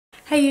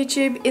Hey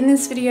YouTube, in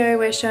this video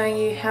we're showing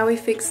you how we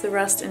fix the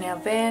rust in our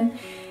van.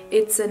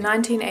 It's a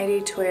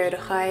 1980 Toyota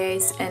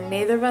Hiace and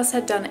neither of us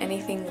had done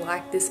anything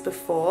like this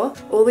before.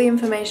 All the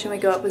information we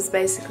got was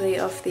basically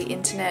off the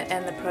internet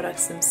and the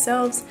products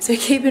themselves, so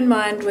keep in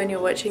mind when you're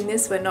watching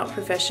this, we're not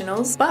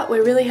professionals, but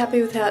we're really happy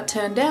with how it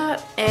turned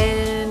out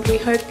and we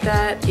hope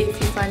that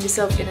if you find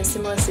yourself in a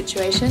similar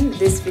situation,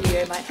 this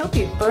video might help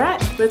you.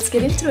 Alright, let's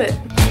get into it.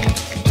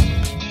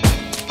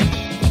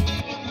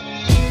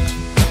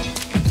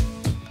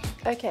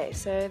 Okay,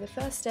 so the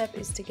first step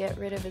is to get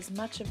rid of as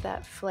much of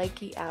that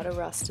flaky outer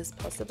rust as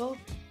possible.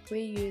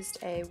 We used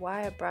a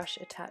wire brush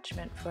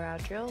attachment for our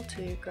drill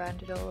to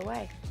grind it all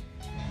away.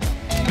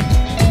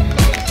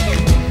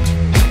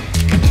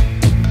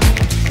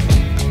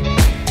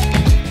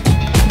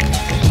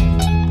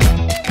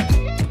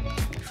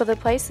 For the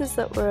places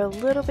that were a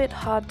little bit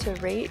hard to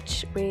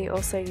reach, we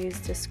also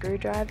used a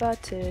screwdriver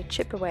to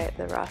chip away at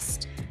the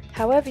rust.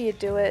 However you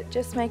do it,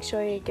 just make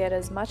sure you get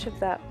as much of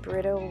that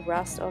brittle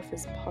rust off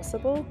as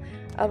possible,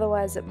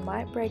 otherwise it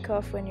might break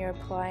off when you're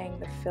applying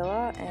the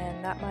filler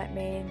and that might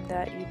mean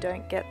that you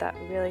don't get that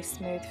really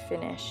smooth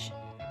finish.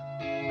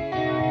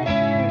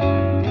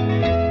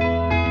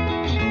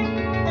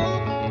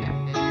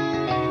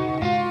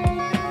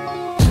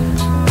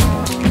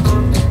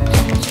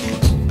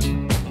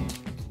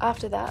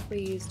 After that, we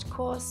used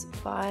coarse,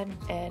 fine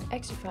and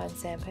extra fine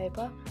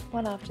sandpaper,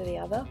 one after the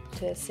other,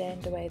 to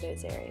sand away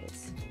those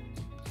areas.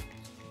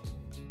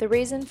 The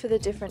reason for the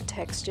different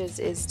textures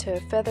is to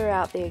feather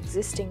out the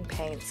existing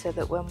paint so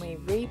that when we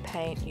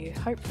repaint you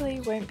hopefully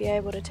won't be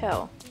able to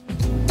tell.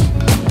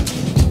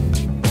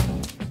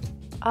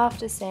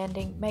 After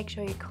sanding, make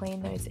sure you clean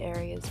those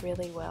areas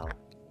really well.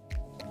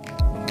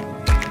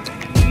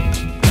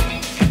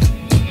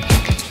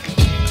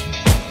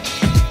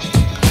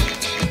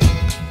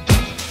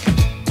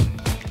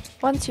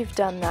 Once you've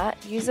done that,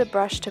 use a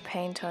brush to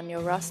paint on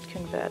your rust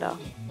converter.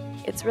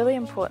 It's really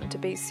important to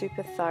be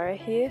super thorough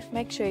here.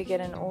 Make sure you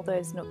get in all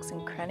those nooks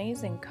and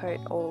crannies and coat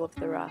all of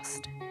the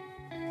rust.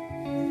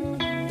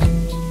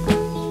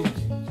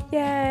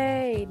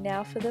 Yay!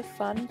 Now for the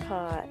fun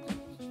part.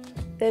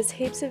 There's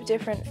heaps of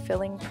different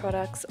filling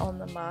products on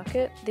the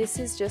market. This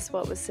is just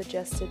what was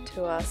suggested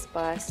to us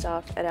by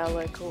staff at our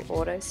local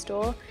auto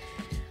store.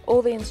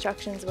 All the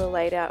instructions were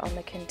laid out on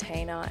the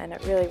container and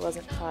it really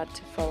wasn't hard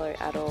to follow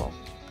at all.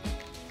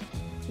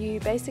 You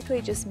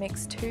basically just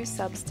mix two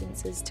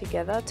substances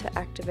together to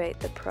activate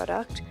the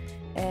product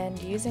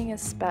and using a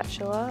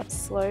spatula,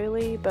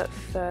 slowly but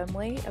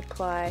firmly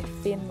apply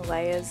thin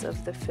layers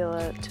of the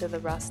filler to the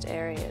rust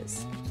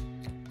areas.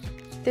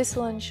 This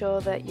will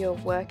ensure that you're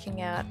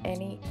working out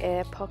any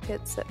air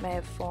pockets that may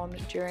have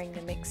formed during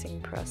the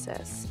mixing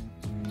process.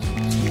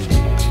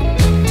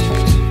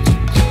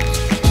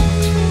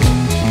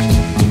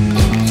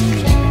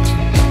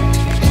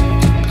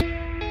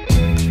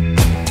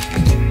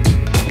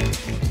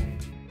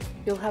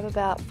 You'll have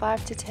about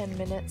 5 to 10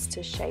 minutes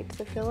to shape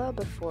the filler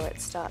before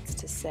it starts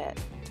to set.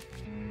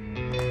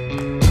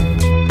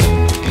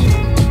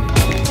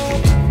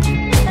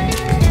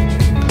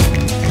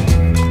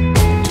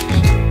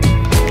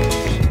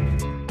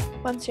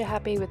 Once you're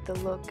happy with the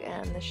look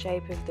and the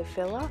shape of the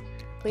filler,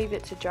 leave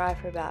it to dry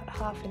for about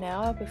half an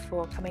hour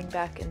before coming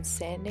back and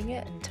sanding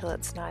it until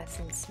it's nice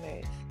and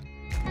smooth.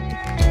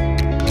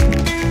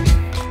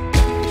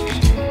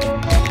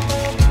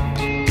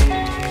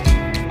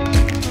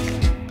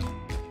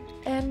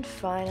 And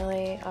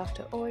finally,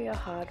 after all your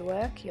hard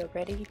work, you're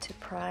ready to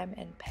prime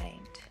and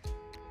paint.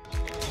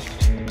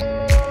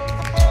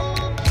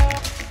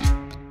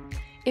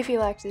 If you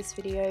liked this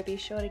video, be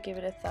sure to give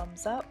it a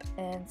thumbs up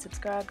and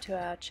subscribe to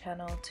our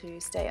channel to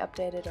stay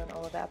updated on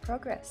all of our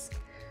progress.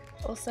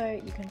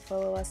 Also, you can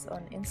follow us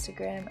on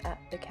Instagram at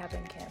The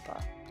Cabin Camper.